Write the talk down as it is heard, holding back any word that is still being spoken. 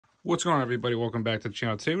What's going on, everybody? Welcome back to the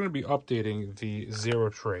channel. Today we're going to be updating the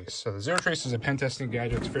ZeroTrace. So the ZeroTrace is a pen testing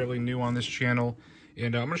gadget. It's fairly new on this channel,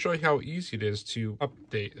 and I'm going to show you how easy it is to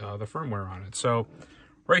update the firmware on it. So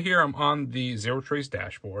right here, I'm on the ZeroTrace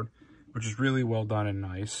dashboard, which is really well done and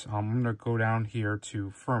nice. I'm going to go down here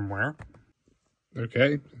to firmware.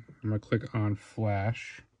 Okay, I'm going to click on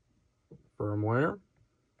Flash Firmware.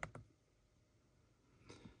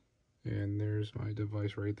 And there's my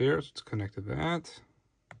device right there, so it's connected to that.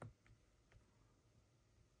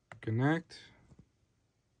 Connect.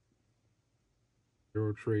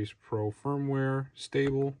 ZeroTrace Pro firmware,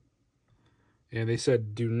 stable. And they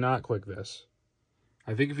said do not click this.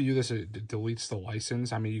 I think if you do this, it deletes the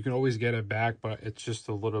license. I mean, you can always get it back, but it's just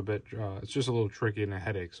a little bit, it's just a little tricky and a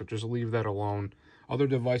headache. So just leave that alone. Other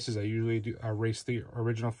devices, I usually do erase the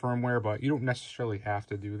original firmware, but you don't necessarily have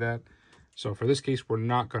to do that. So for this case, we're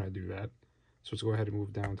not going to do that. So let's go ahead and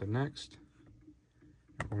move down to next.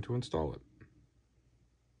 I'm going to install it.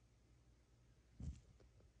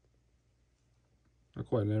 Not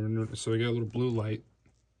quite, never noticed. So we got a little blue light.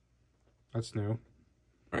 That's new.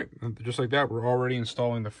 All right, just like that, we're already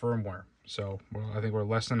installing the firmware. So I think we're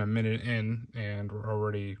less than a minute in, and we're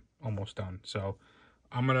already almost done. So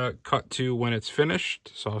I'm gonna cut to when it's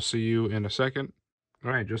finished. So I'll see you in a second.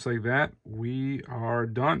 All right, just like that, we are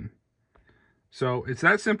done. So it's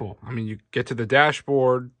that simple. I mean, you get to the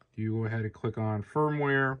dashboard, you go ahead and click on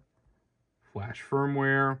firmware, flash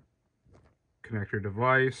firmware, connect your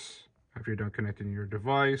device. After you're done connecting your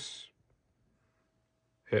device,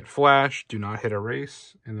 hit flash, do not hit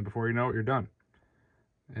erase, and then before you know it, you're done.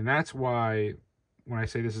 And that's why when I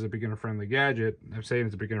say this is a beginner-friendly gadget, I'm saying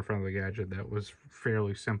it's a beginner-friendly gadget that was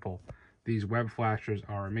fairly simple. These web flashers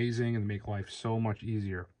are amazing and they make life so much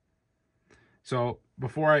easier. So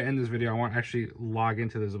before I end this video, I want to actually log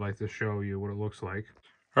into this device to show you what it looks like.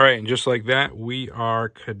 All right, and just like that, we are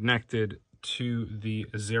connected to the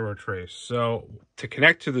ZeroTrace. So to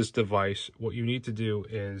connect to this device, what you need to do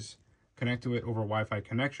is connect to it over Wi-Fi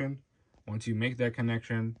connection. Once you make that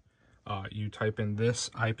connection, you type in this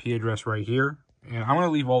IP address right here. And I'm going to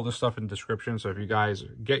leave all this stuff in the description. So if you guys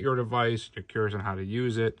get your device, you're curious on how to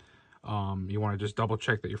use it, you want to just double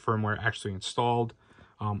check that your firmware actually installed,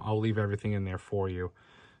 I'll leave everything in there for you.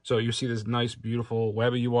 So you see this nice, beautiful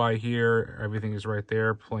web UI here. Everything is right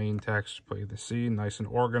there. Plain text, play the C, nice and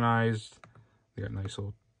organized. You got nice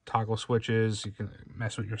little toggle switches. You can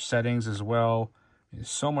mess with your settings as well. There's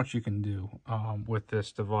so much you can do with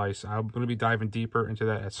this device. I'm going to be diving deeper into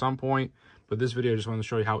that at some point. But this video, I just wanted to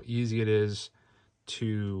show you how easy it is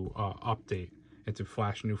to update and to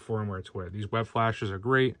flash new firmware to it. These web flashes are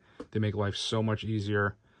great. They make life so much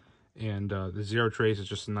easier. And the ZeroTrace is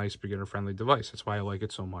just a nice beginner-friendly device. That's why I like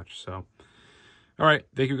it so much. So, all right.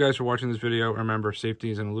 Thank you guys for watching this video. Remember, safety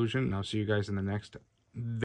is an illusion. And I'll see you guys in the next video.